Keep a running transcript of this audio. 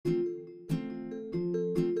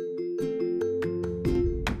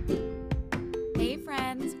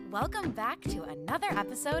Welcome back to another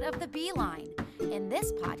episode of The Beeline. In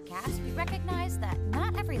this podcast, we recognize that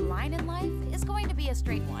not every line in life is going to be a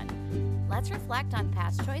straight one. Let's reflect on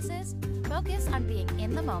past choices, focus on being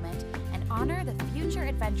in the moment, and honor the future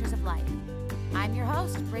adventures of life. I'm your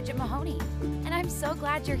host, Bridget Mahoney, and I'm so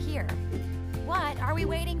glad you're here. What are we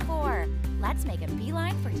waiting for? Let's make a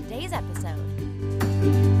beeline for today's episode.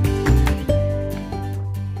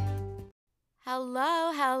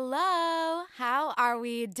 Hello. How are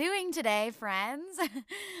we doing today, friends?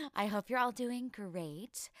 I hope you're all doing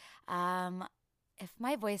great. If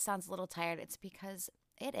my voice sounds a little tired, it's because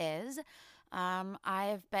it is.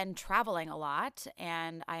 I've been traveling a lot,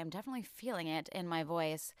 and I am definitely feeling it in my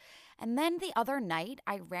voice. And then the other night,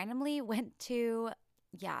 I randomly went to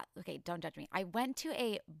don't judge me. I went to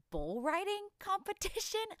a bull riding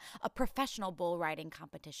competition, a professional bull riding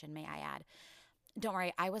competition, may I add. Don't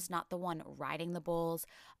worry, I was not the one riding the bulls.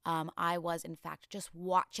 I was, in fact, just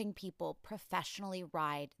watching people professionally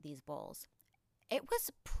ride these bulls. It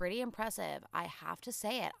was pretty impressive. I have to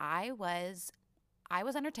say it. I was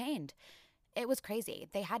entertained. It was crazy.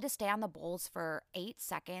 They had to stay on the bulls for 8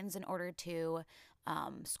 seconds in order to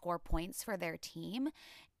score points for their team.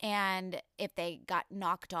 And if they got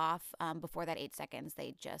knocked off before that 8 seconds,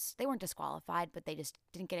 they weren't disqualified, but they just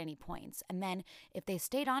didn't get any points. And then if they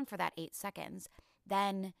stayed on for that 8 seconds,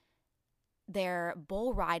 then their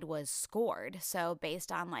bull ride was scored. So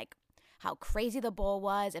based on like how crazy the bull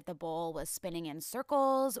was, if the bull was spinning in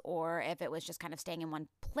circles or if it was just kind of staying in one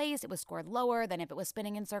place, it was scored lower than if it was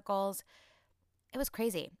spinning in circles. It was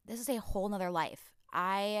crazy. This is a whole nother life.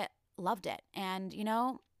 I loved it. And,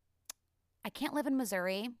 I can't live in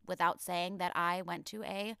Missouri without saying that I went to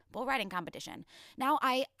a bull riding competition. Now,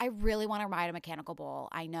 I really want to ride a mechanical bull.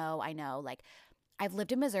 I know. Like, I've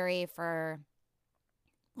lived in Missouri for,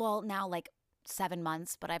 now like 7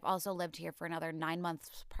 months, but I've also lived here for another 9 months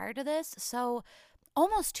prior to this. So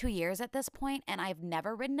almost 2 years at this point, and I've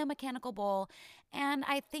never ridden a mechanical bull. And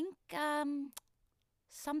I think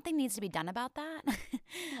something needs to be done about that.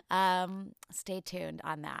 Stay tuned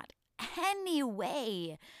on that.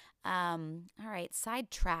 Anyway, all right,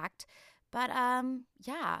 sidetracked. But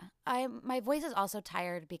my voice is also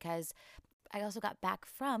tired because I also got back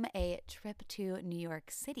from a trip to New York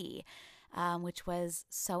City, which was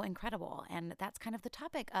so incredible. And that's kind of the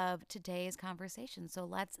topic of today's conversation. So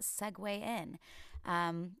let's segue in.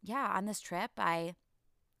 On this trip, I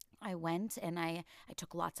went and I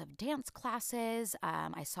took lots of dance classes.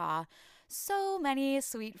 I saw so many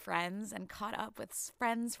sweet friends and caught up with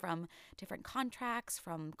friends from different contracts,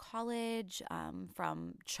 from college,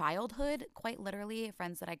 from childhood, quite literally,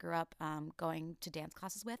 friends that I grew up going to dance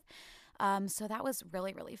classes with. So that was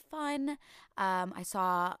really, really fun. I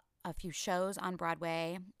saw a few shows on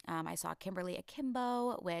Broadway. I saw Kimberly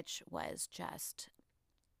Akimbo, which was just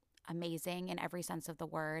amazing in every sense of the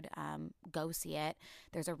word. Go see it.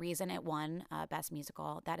 There's a reason it won Best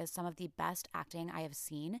Musical. That is some of the best acting I have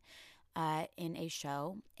seen in a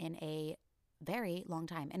show in a very long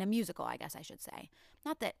time. In a musical, I guess I should say.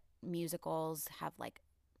 Not that musicals have like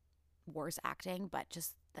worse acting, but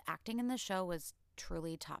just the acting in this show was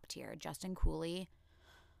truly top tier. Justin Cooley,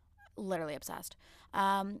 literally obsessed.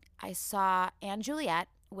 I saw & Juliet,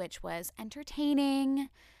 which was entertaining.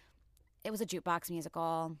 It was a jukebox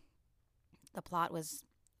musical. The plot was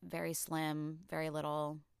very slim, very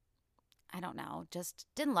little. I don't know. Just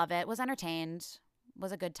didn't love it. Was entertained.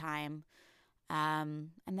 Was a good time.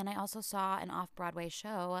 And then I also saw an off-Broadway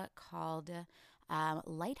show called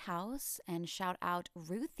Lighthouse. And shout out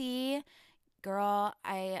Ruthie. Girl,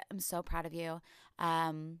 I am so proud of you.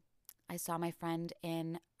 I saw my friend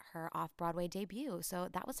in her off-Broadway debut. So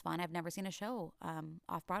that was fun. I've never seen a show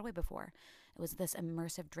off-Broadway before. It was this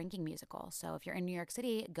immersive drinking musical. So if you're in New York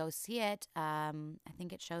City, go see it. I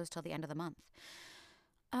think it shows till the end of the month.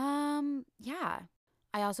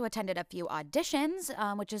 I also attended a few auditions,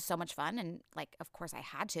 which is so much fun. And of course I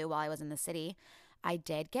had to while I was in the city. I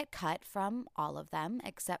did get cut from all of them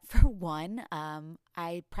except for one.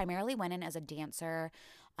 I primarily went in as a dancer.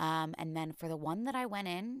 And then for the one that I went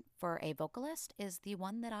in for a vocalist is the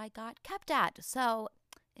one that I got kept at. So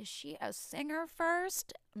is she a singer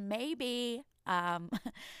first? Maybe.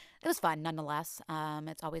 It was fun nonetheless.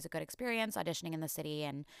 It's always a good experience auditioning in the city,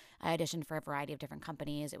 and I auditioned for a variety of different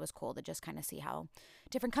companies. It was cool to just kind of see how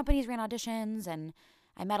different companies ran auditions, and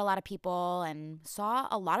I met a lot of people and saw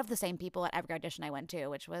a lot of the same people at every audition I went to,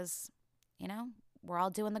 which was, we're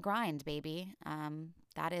all doing the grind, baby.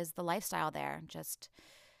 That is the lifestyle there, just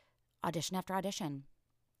audition after audition.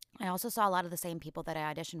 I also saw a lot of the same people that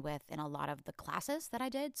I auditioned with in a lot of the classes that I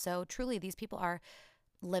did. So truly, these people are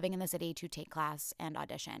living in the city to take class and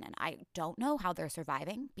audition. And I don't know how they're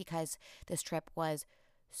surviving because this trip was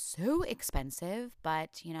so expensive,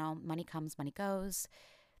 but money comes, money goes.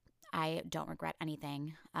 I don't regret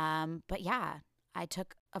anything. But yeah, I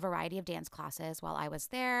took a variety of dance classes while I was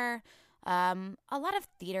there. A lot of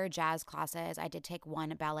theater jazz classes. I did take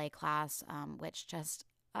one ballet class, which just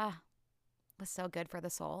was so good for the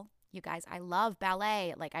soul. You guys, I love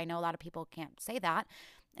ballet. Like, I know a lot of people can't say that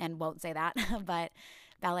and won't say that, but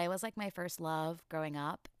ballet was like my first love growing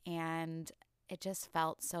up. And it just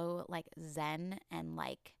felt so like zen, and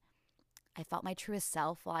like I felt my truest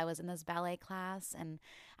self while I was in this ballet class. And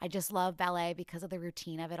I just love ballet because of the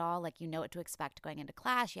routine of it all. Like, you know what to expect going into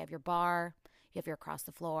class. You have your bar, you have your across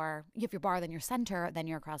the floor, you have your bar, then your center, then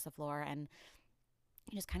you're across the floor. And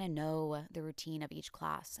you just kind of know the routine of each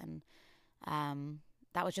class. And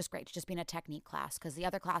that was just great to just be in a technique class, because the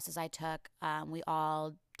other classes I took, we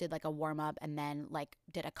all did like a warm up and then like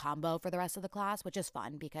did a combo for the rest of the class, which is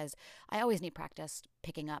fun because I always need practice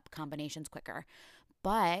picking up combinations quicker.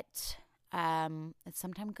 But it's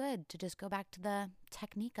sometimes good to just go back to the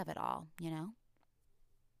technique of it all,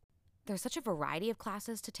 There's such a variety of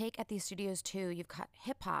classes to take at these studios too. You've got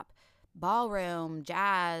hip hop, ballroom,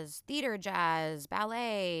 jazz, theater jazz,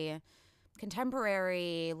 ballet,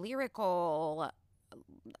 contemporary, lyrical,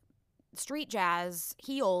 street jazz,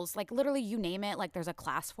 heels, like literally you name it, like there's a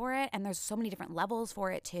class for it, and there's so many different levels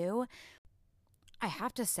for it too. I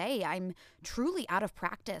have to say, I'm truly out of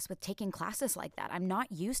practice with taking classes like that. I'm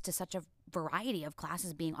not used to such a variety of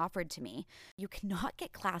classes being offered to me. You cannot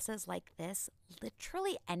get classes like this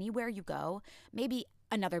literally anywhere you go. Maybe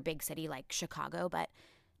another big city like Chicago, but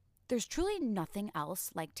there's truly nothing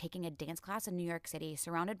else like taking a dance class in New York City,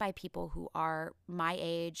 surrounded by people who are my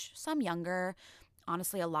age, some younger,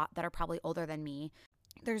 honestly, a lot that are probably older than me.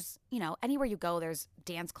 There's, anywhere you go, there's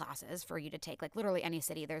dance classes for you to take. Like literally any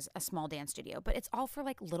city, there's a small dance studio, but it's all for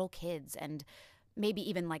like little kids and maybe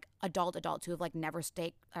even like adults who have like never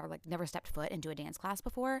stepped foot into a dance class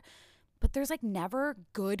before. But there's like never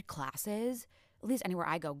good classes, at least anywhere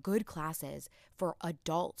I go, good classes for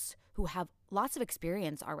adults who have lots of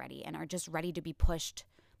experience already and are just ready to be pushed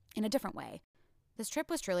in a different way. This trip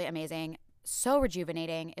was truly amazing, so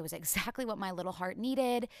rejuvenating. It was exactly what my little heart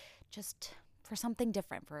needed, just for something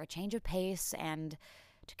different, for a change of pace, and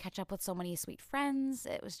to catch up with so many sweet friends.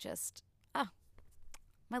 It was just,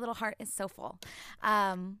 my little heart is so full.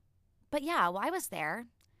 But yeah, while I was there,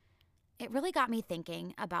 it really got me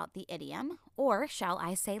thinking about the idiom, or shall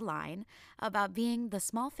I say line, about being the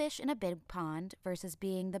small fish in a big pond versus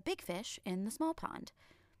being the big fish in the small pond.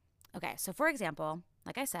 Okay, so for example,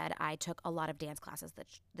 like I said, I took a lot of dance classes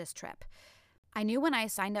this trip. I knew when I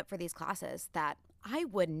signed up for these classes that I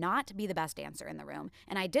would not be the best dancer in the room,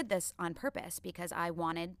 and I did this on purpose because I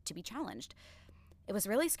wanted to be challenged. It was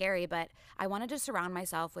really scary, but I wanted to surround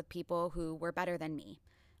myself with people who were better than me.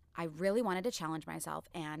 I really wanted to challenge myself,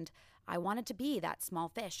 and I wanted to be that small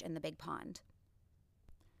fish in the big pond.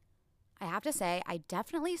 I have to say, I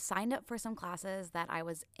definitely signed up for some classes that I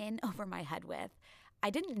was in over my head with.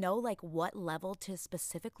 I didn't know like what level to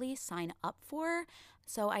specifically sign up for,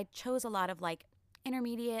 so I chose a lot of like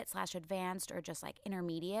intermediate/advanced or just like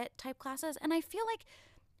intermediate type classes. And I feel like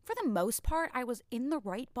for the most part, I was in the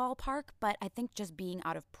right ballpark, but I think just being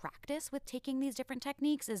out of practice with taking these different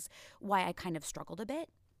techniques is why I kind of struggled a bit.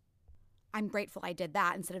 I'm grateful I did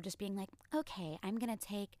that instead of just being like, okay, I'm going to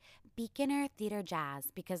take beginner theater jazz,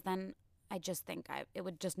 because then I just think it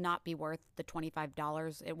would just not be worth the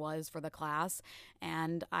 $25 it was for the class.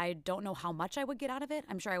 And I don't know how much I would get out of it.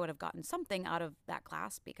 I'm sure I would have gotten something out of that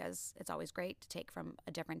class because it's always great to take from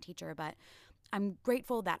a different teacher. But I'm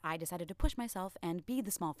grateful that I decided to push myself and be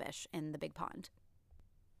the small fish in the big pond.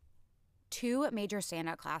 Two major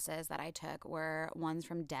standout classes that I took were ones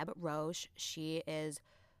from Deb Roche. She is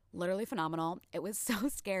literally phenomenal. It was so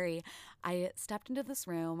scary. I stepped into this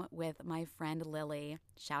room with my friend Lily.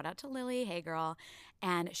 Shout out to Lily. Hey, girl.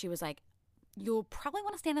 And she was like, you'll probably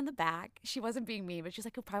want to stand in the back. She wasn't being mean, but she's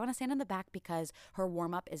like, you'll probably want to stand in the back because her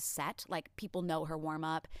warm-up is set. Like, people know her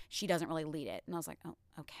warm-up. She doesn't really lead it. And I was like, oh,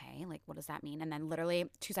 okay. Like, what does that mean? And then literally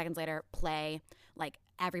 2 seconds later, play. Like,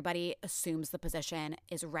 everybody assumes the position,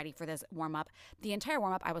 is ready for this warm-up. The entire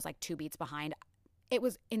warm-up, I was like 2 beats behind. It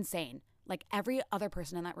was insane. Like, every other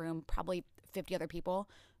person in that room, probably 50 other people,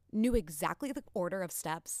 knew exactly the order of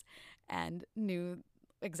steps and knew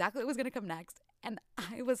exactly what was going to come next. And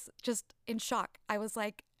I was just in shock. I was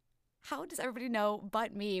like, how does everybody know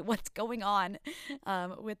but me what's going on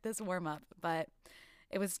with this warm-up? But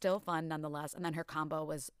it was still fun nonetheless. And then her combo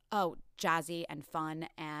was, jazzy and fun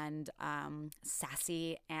and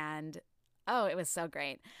sassy. And Oh, it was so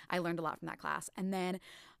great. I learned a lot from that class. And then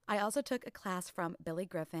I also took a class from Billy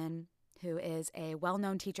Griffin, who is a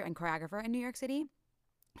well-known teacher and choreographer in New York City.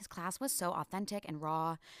 His class was so authentic and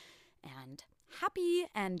raw and happy,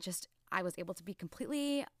 and just I was able to be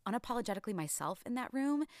completely unapologetically myself in that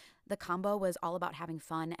room. The combo was all about having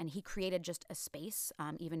fun, and he created just a space,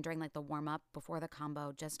 even during like the warm up before the combo,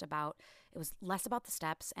 it was less about the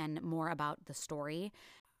steps and more about the story.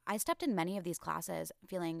 I stepped in many of these classes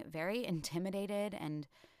feeling very intimidated and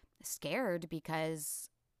scared because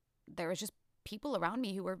there was just people around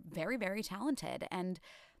me who were very, very talented. And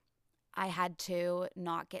I had to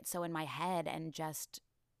not get so in my head and just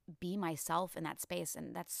be myself in that space.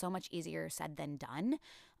 And that's so much easier said than done,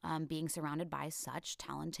 being surrounded by such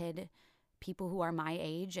talented people who are my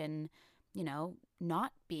age and,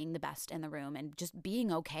 not being the best in the room and just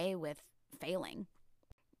being okay with failing.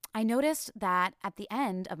 I noticed that at the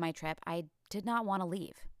end of my trip, I did not want to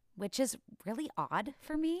leave, which is really odd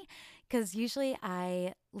for me because usually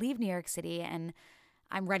I leave New York City and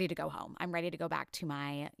I'm ready to go home. I'm ready to go back to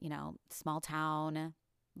my, small town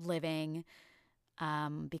living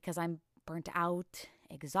because I'm burnt out,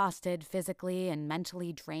 exhausted physically and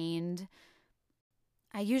mentally drained.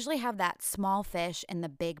 I usually have that small fish in the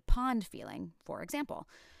big pond feeling, for example.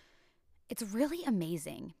 It's really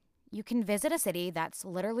amazing. You can visit a city that's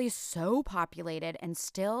literally so populated and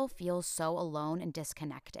still feel so alone and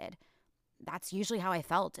disconnected. That's usually how I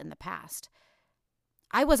felt in the past.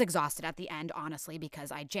 I was exhausted at the end, honestly, because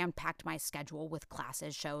I jam-packed my schedule with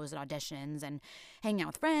classes, shows, and auditions, and hanging out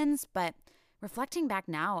with friends. But reflecting back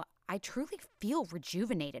now, I truly feel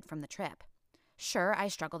rejuvenated from the trip. Sure, I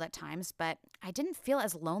struggled at times, but I didn't feel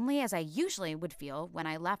as lonely as I usually would feel when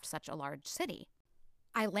I left such a large city.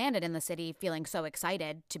 I landed in the city feeling so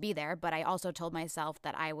excited to be there, but I also told myself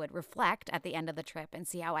that I would reflect at the end of the trip and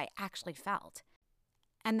see how I actually felt.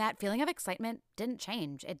 And that feeling of excitement didn't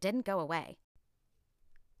change. It didn't go away.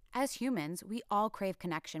 As humans, we all crave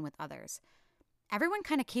connection with others. Everyone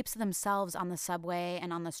kind of keeps to themselves on the subway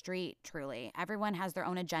and on the street, truly. Everyone has their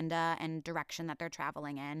own agenda and direction that they're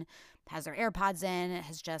traveling in, has their AirPods in,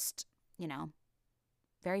 has just,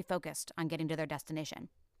 very focused on getting to their destination.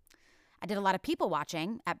 I did a lot of people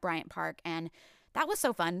watching at Bryant Park, and that was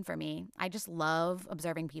so fun for me. I just love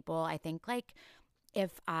observing people. I think,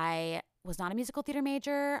 if I was not a musical theater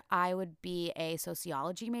major, I would be a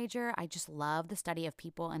sociology major. I just love the study of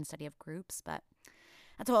people and study of groups, but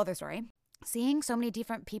that's a whole other story. Seeing so many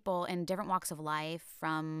different people in different walks of life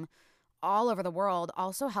from all over the world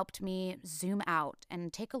also helped me zoom out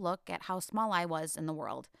and take a look at how small I was in the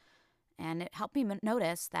world. And it helped me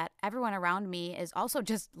notice that everyone around me is also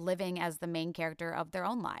just living as the main character of their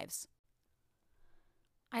own lives.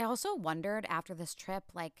 I also wondered after this trip,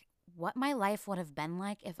 what my life would have been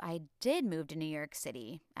like if I did move to New York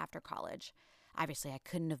City after college. Obviously, I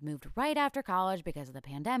couldn't have moved right after college because of the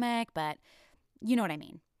pandemic, but you know what I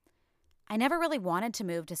mean. I never really wanted to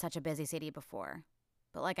move to such a busy city before.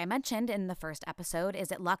 But like I mentioned in the first episode,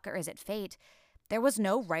 is it luck or is it fate? There was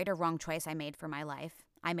no right or wrong choice I made for my life.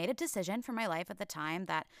 I made a decision for my life at the time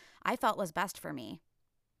that I felt was best for me.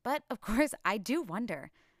 But of course, I do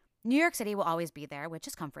wonder. New York City will always be there, which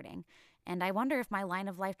is comforting. And I wonder if my line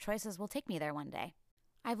of life choices will take me there one day.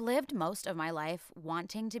 I've lived most of my life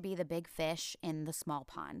wanting to be the big fish in the small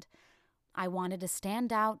pond. I wanted to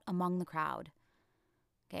stand out among the crowd.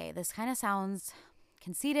 Okay, this kind of sounds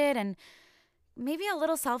conceited and maybe a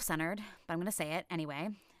little self-centered, but I'm going to say it anyway.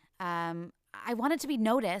 I wanted to be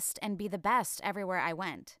noticed and be the best everywhere I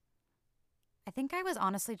went. I think I was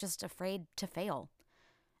honestly just afraid to fail.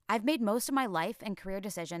 I've made most of my life and career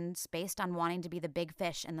decisions based on wanting to be the big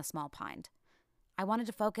fish in the small pond. I wanted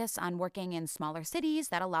to focus on working in smaller cities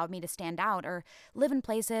that allowed me to stand out or live in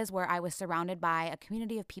places where I was surrounded by a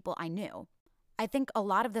community of people I knew. I think a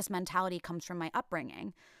lot of this mentality comes from my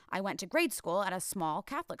upbringing. I went to grade school at a small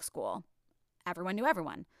Catholic school. Everyone knew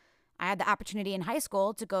everyone. I had the opportunity in high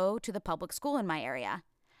school to go to the public school in my area.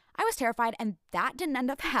 I was terrified, and that didn't end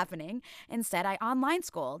up happening. Instead, I online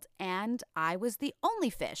schooled, and I was the only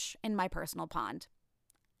fish in my personal pond.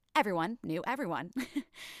 Everyone knew everyone.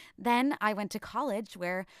 Then I went to college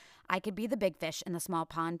where I could be the big fish in the small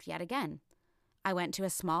pond yet again. I went to a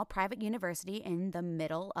small private university in the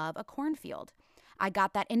middle of a cornfield. I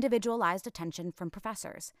got that individualized attention from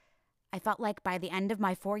professors. I felt like by the end of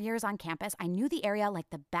my 4 years on campus, I knew the area like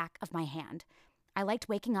the back of my hand. I liked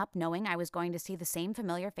waking up knowing I was going to see the same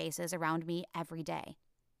familiar faces around me every day.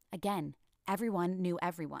 Again, everyone knew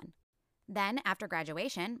everyone. Then, after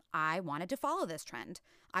graduation, I wanted to follow this trend.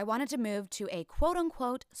 I wanted to move to a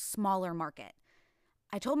quote-unquote smaller market.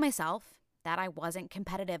 I told myself that I wasn't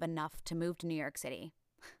competitive enough to move to New York City.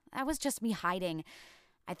 That was just me hiding.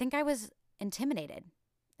 I think I was intimidated.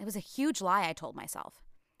 It was a huge lie I told myself.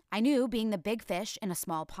 I knew being the big fish in a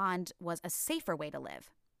small pond was a safer way to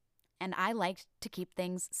live. And I liked to keep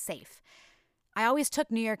things safe. I always took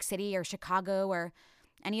New York City or Chicago or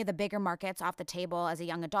any of the bigger markets off the table as a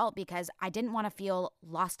young adult because I didn't want to feel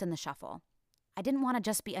lost in the shuffle. I didn't want to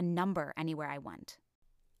just be a number anywhere I went.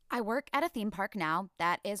 I work at a theme park now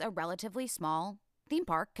that is a relatively small theme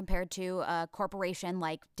park compared to a corporation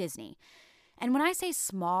like Disney. And when I say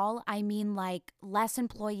small, I mean like less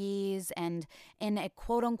employees and in a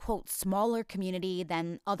quote-unquote smaller community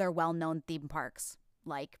than other well-known theme parks,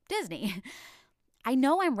 like Disney. I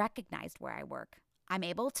know I'm recognized where I work. I'm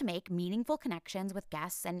able to make meaningful connections with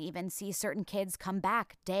guests and even see certain kids come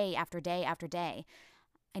back day after day after day.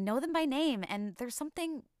 I know them by name, and there's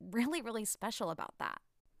something really, really special about that.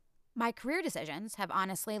 My career decisions have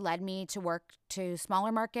honestly led me to work to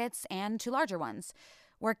smaller markets and to larger ones,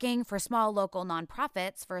 working for small local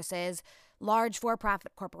nonprofits versus large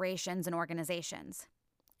for-profit corporations and organizations.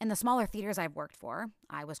 In the smaller theaters I've worked for,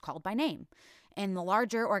 I was called by name. In the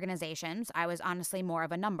larger organizations, I was honestly more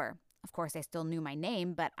of a number. Of course, I still knew my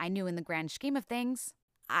name, but I knew in the grand scheme of things,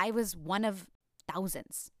 I was one of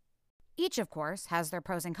thousands. Each, of course, has their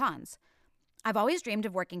pros and cons. I've always dreamed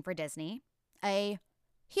of working for Disney, a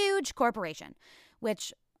huge corporation,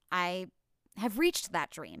 which I have reached that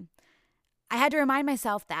dream. I had to remind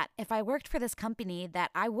myself that if I worked for this company,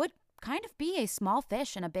 that I would kind of be a small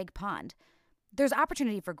fish in a big pond. There's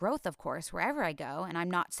opportunity for growth, of course, wherever I go, and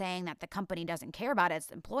I'm not saying that the company doesn't care about its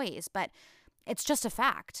employees, but it's just a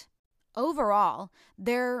fact. Overall,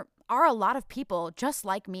 there are a lot of people just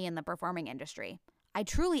like me in the performing industry. I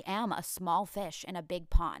truly am a small fish in a big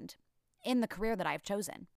pond in the career that I've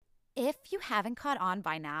chosen. If you haven't caught on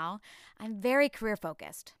by now, I'm very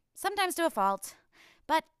career-focused, sometimes to a fault,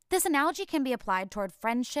 but this analogy can be applied toward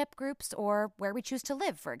friendship groups or where we choose to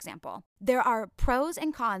live, for example. There are pros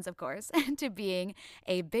and cons, of course, to being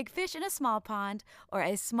a big fish in a small pond or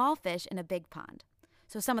a small fish in a big pond.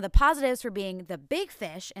 So some of the positives for being the big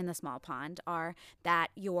fish in the small pond are that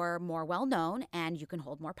you're more well-known and you can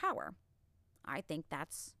hold more power. I think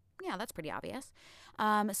that's pretty obvious.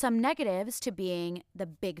 Some negatives to being the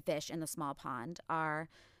big fish in the small pond are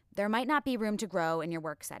there might not be room to grow in your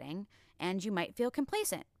work setting, and you might feel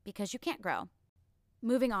complacent because you can't grow.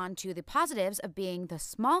 Moving on to the positives of being the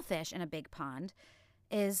small fish in a big pond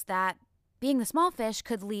is that being the small fish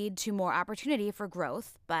could lead to more opportunity for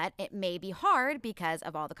growth, but it may be hard because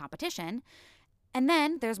of all the competition. And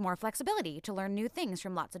then there's more flexibility to learn new things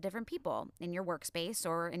from lots of different people in your workspace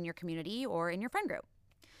or in your community or in your friend group.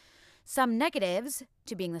 Some negatives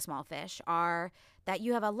to being the small fish are that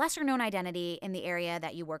you have a lesser known identity in the area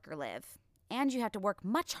that you work or live, and you have to work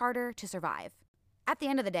much harder to survive. At the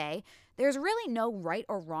end of the day, there's really no right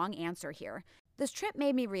or wrong answer here. This trip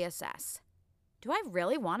made me reassess. Do I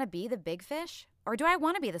really want to be the big fish, or do I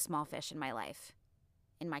want to be the small fish in my life?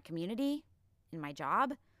 In my community? In my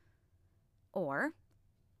job? Or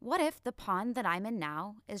what if the pond that I'm in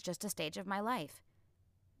now is just a stage of my life?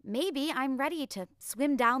 Maybe I'm ready to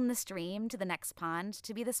swim down the stream to the next pond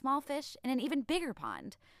to be the small fish in an even bigger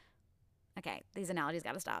pond. Okay, these analogies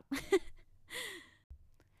gotta stop.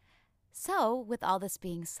 So, with all this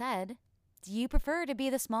being said, do you prefer to be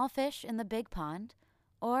the small fish in the big pond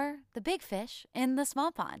or the big fish in the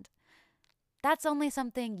small pond? That's only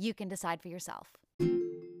something you can decide for yourself.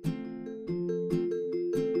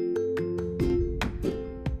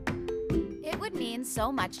 It would mean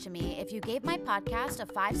so much to me if you gave my podcast a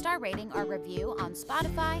 5-star rating or review on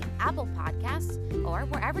Spotify, Apple Podcasts, or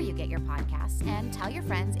wherever you get your podcasts, and tell your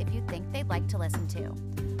friends if you think they'd like to listen too.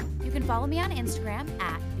 You can follow me on Instagram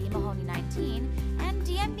at bmahoney19 and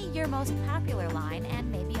DM me your most popular line,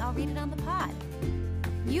 and maybe I'll read it on the pod.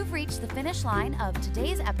 You've reached the finish line of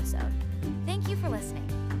today's episode. Thank you for listening.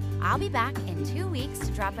 I'll be back in 2 weeks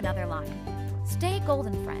to drop another line. Stay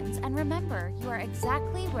golden, friends, and remember, you are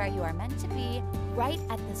exactly where you are meant to be right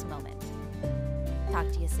at this moment. Talk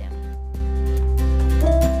to you soon.